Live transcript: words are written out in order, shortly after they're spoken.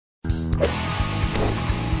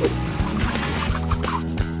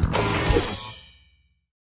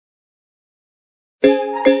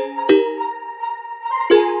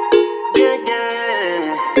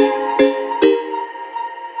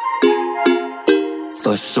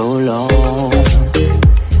For so long,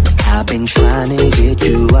 I've been trying to get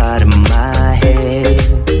you out of my head.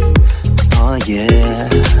 Oh yeah,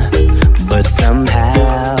 but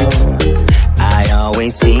somehow I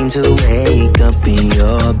always seem to wake up in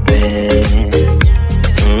your bed.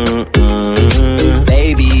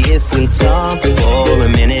 Baby, if we talk for a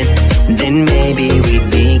minute, then maybe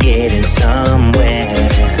we'd be getting somewhere.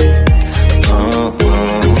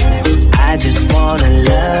 I just wanna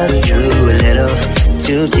love you a little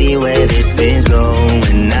to see where this is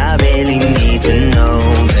going. I really need to know,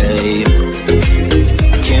 babe.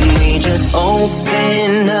 Can we just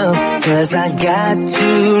open up? 'Cause I got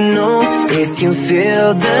to know if you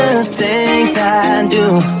feel the things I do.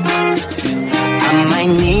 I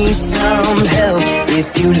might need some help if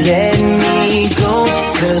you let me go.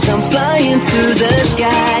 'Cause I'm flying through the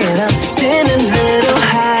sky and I'm getting a little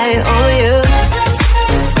high on you.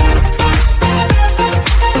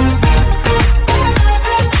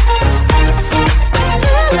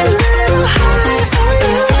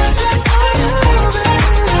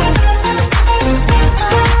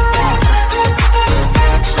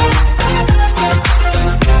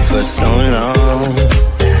 For so long,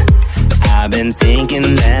 I've been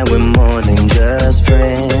thinking that we're more than just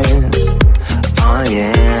friends. Oh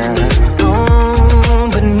yeah. Oh,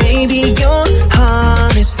 but maybe your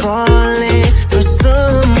heart is falling for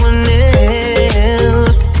someone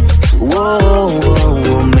else. Whoa, whoa,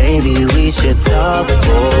 whoa. Maybe we should talk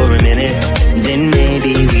for a minute. Then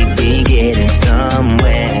maybe we'd be getting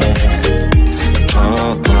somewhere.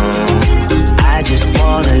 I just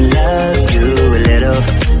wanna love you a little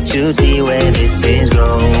to see where this is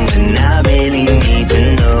going. I really need to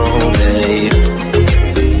know, babe.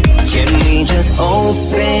 Can we just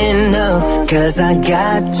open up? 'Cause I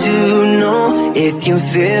got to know if you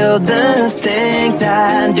feel the things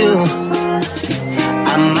I do.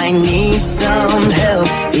 I might need some help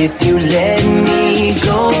if you let me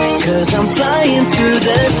go. 'Cause I'm flying through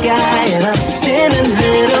the sky and I'm still a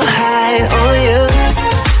little high on you.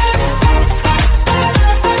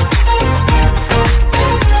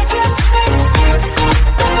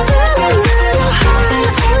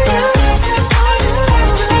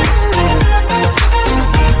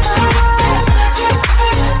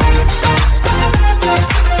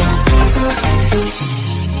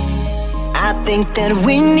 I think that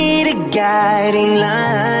we need a guiding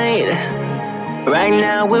light. Right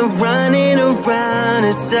now we're running around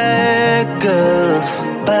in circles.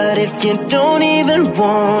 But if you don't even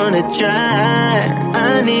wanna try,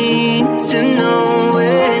 I need to know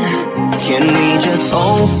it. Can we just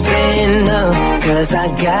open up? 'Cause I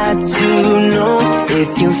got to know if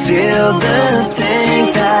you feel the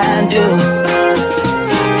things I do.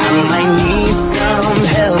 I might need some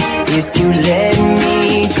help if you let me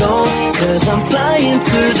go. 'Cause I'm flying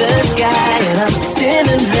through the sky and I'm still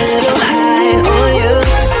a little high on you.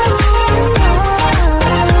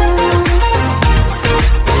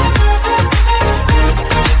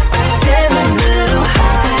 Still a little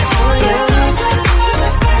high on you.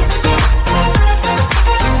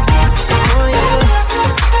 On you.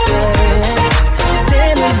 Yeah.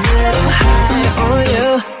 Still a little high on you.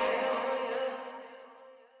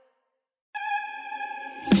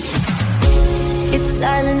 It's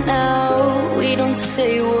silent now, we don't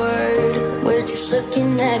say a word. We're just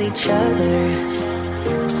looking at each other.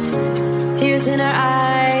 Tears in our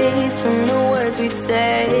eyes from the words we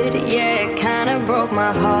said. Yeah, it kinda broke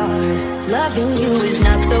my heart. Loving you is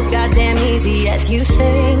not so goddamn easy as you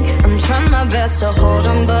think. I'm trying my best to hold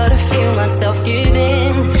on, but I feel myself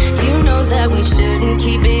giving. You know that we shouldn't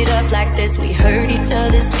keep it up like this. We hurt each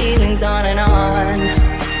other's feelings on and on.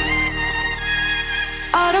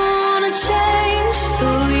 I don't wanna change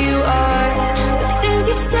who you are. The things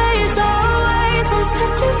you say is always one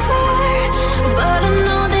step too far. But I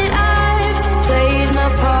know that I've played my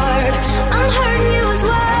part. I'm hurting you as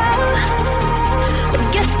well. I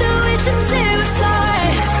guess that we should say we're sorry.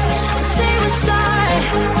 Say we're sorry.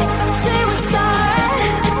 Say we're sorry.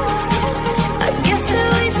 I guess that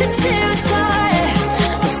we should say we're sorry.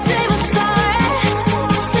 Say we're sorry.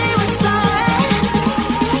 Say we're sorry.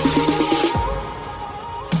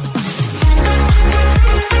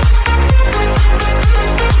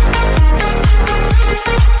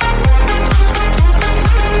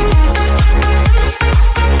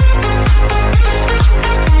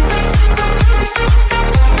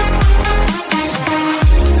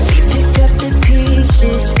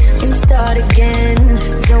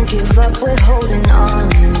 Give up, we're holding on.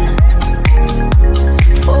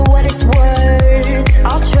 For what it's worth,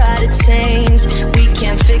 I'll try to change. We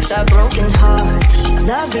can't fix our broken hearts.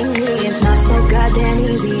 Loving me is not so goddamn damn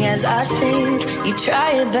easy as I think. You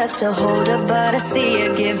try your best to hold up, but I see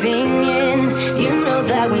you giving in. You know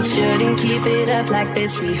that we shouldn't keep it up like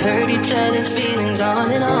this. We hurt each other's feelings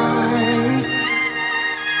on and on.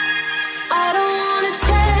 I don't wanna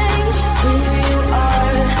change who you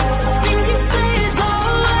are. The things you say is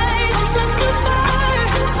always a step too far.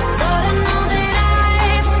 But I know that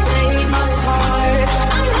I've played my part.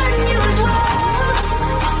 I'm hurting you as well.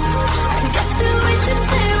 I guess that we should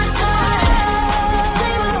tear aside.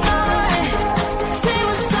 Say we're sorry. Say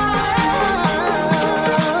we're sorry.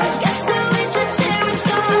 I guess that we should tear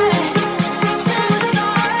aside. Say we're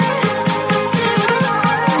sorry.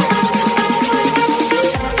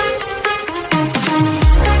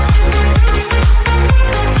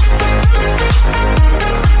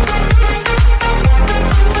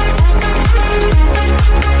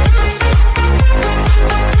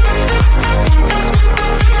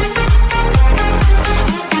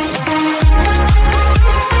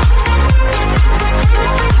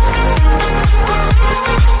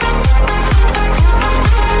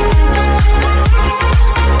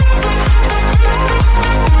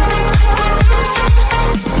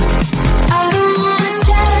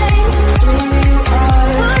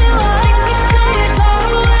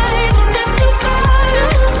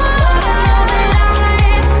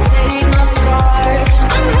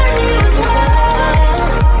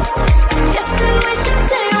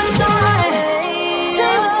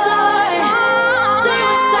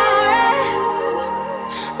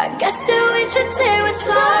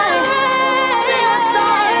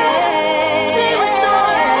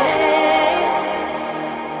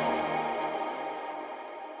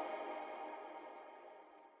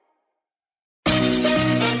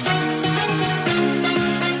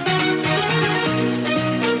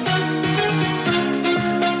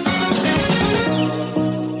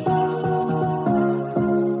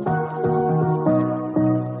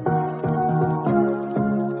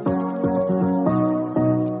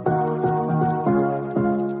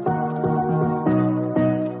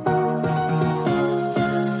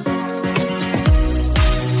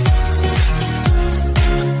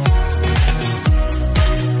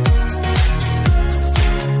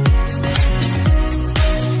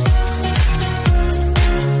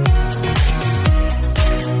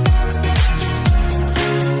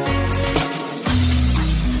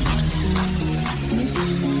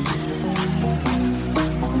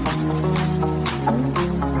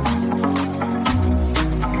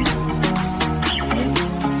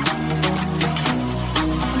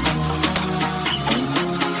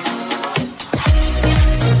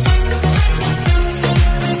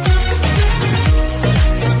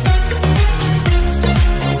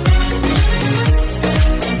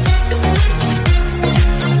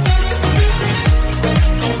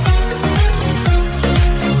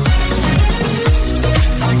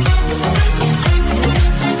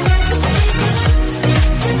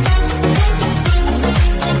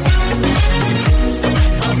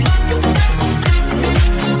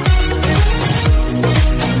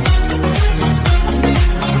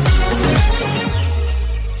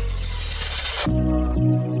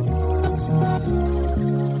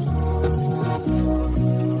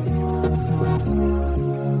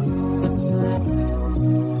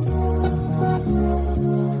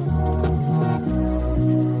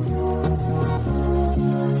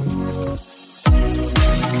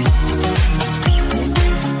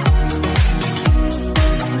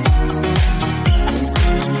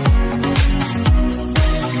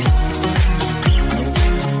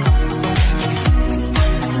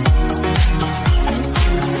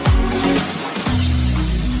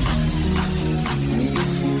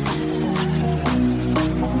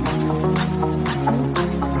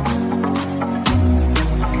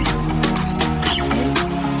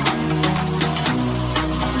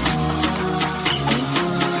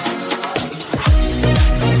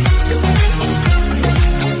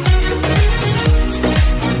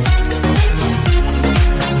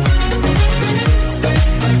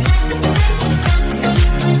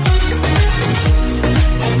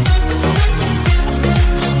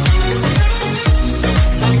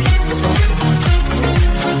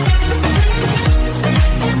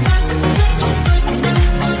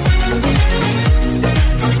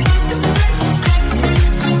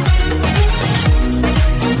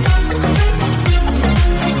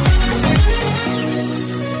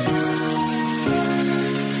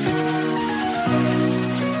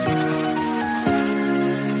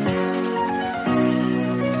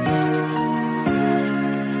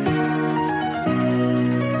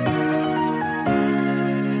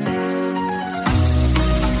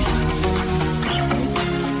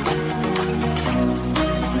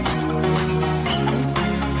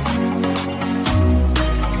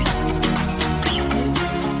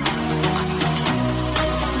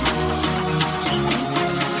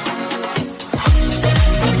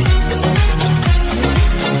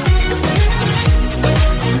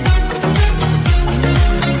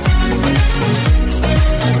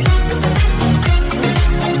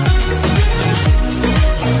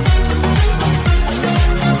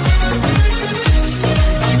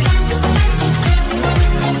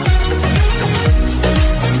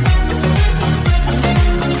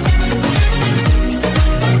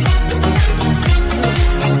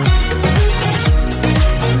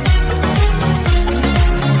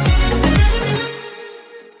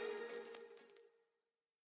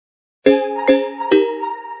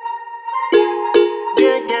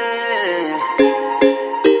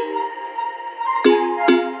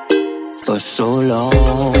 For so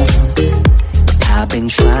long, I've been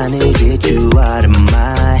trying to get you out of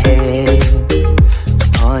my head.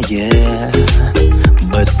 Oh yeah,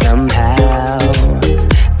 but somehow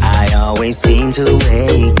I always seem to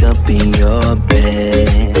wake up in your bed.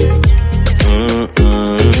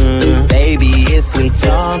 Baby, if we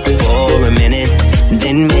talk for a minute,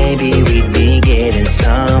 then maybe we'd be getting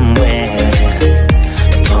somewhere.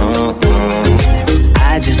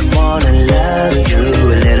 I just wanna love you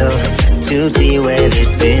a little to see where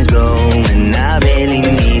this is going. I really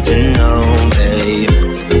need to know, babe.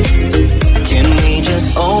 Can we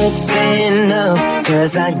just open up?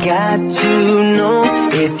 'Cause I got to know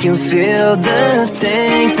if you feel the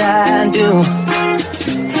things I do.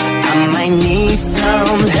 I might need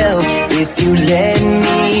some help if you let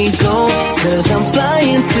me go. 'Cause I'm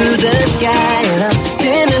flying through the sky and I'm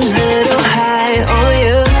getting a little high on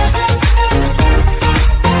you.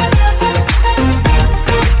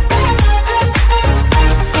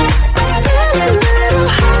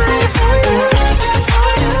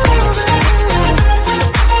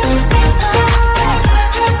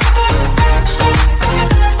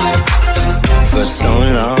 For so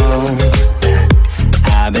long,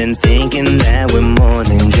 I've been thinking that we're more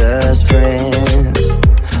than just friends.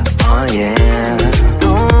 Oh yeah.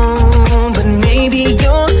 Oh, but maybe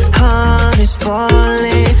your heart is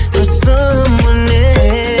falling for someone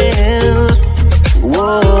else.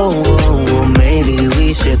 Whoa, whoa, whoa, maybe we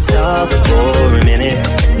should talk for a minute.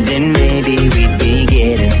 Then maybe we'd be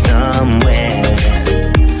getting somewhere.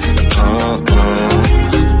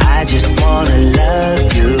 I just wanna love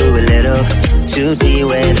you a little to see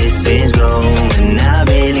where this is going. I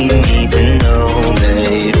really need to know,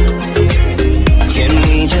 babe. Can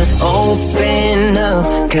we just open up?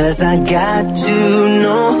 'Cause I got to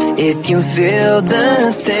know if you feel the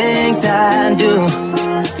things I do.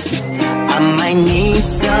 I might need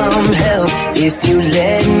some help if you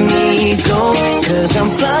let me go. 'Cause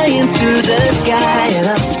I'm flying through the sky and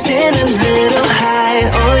I'm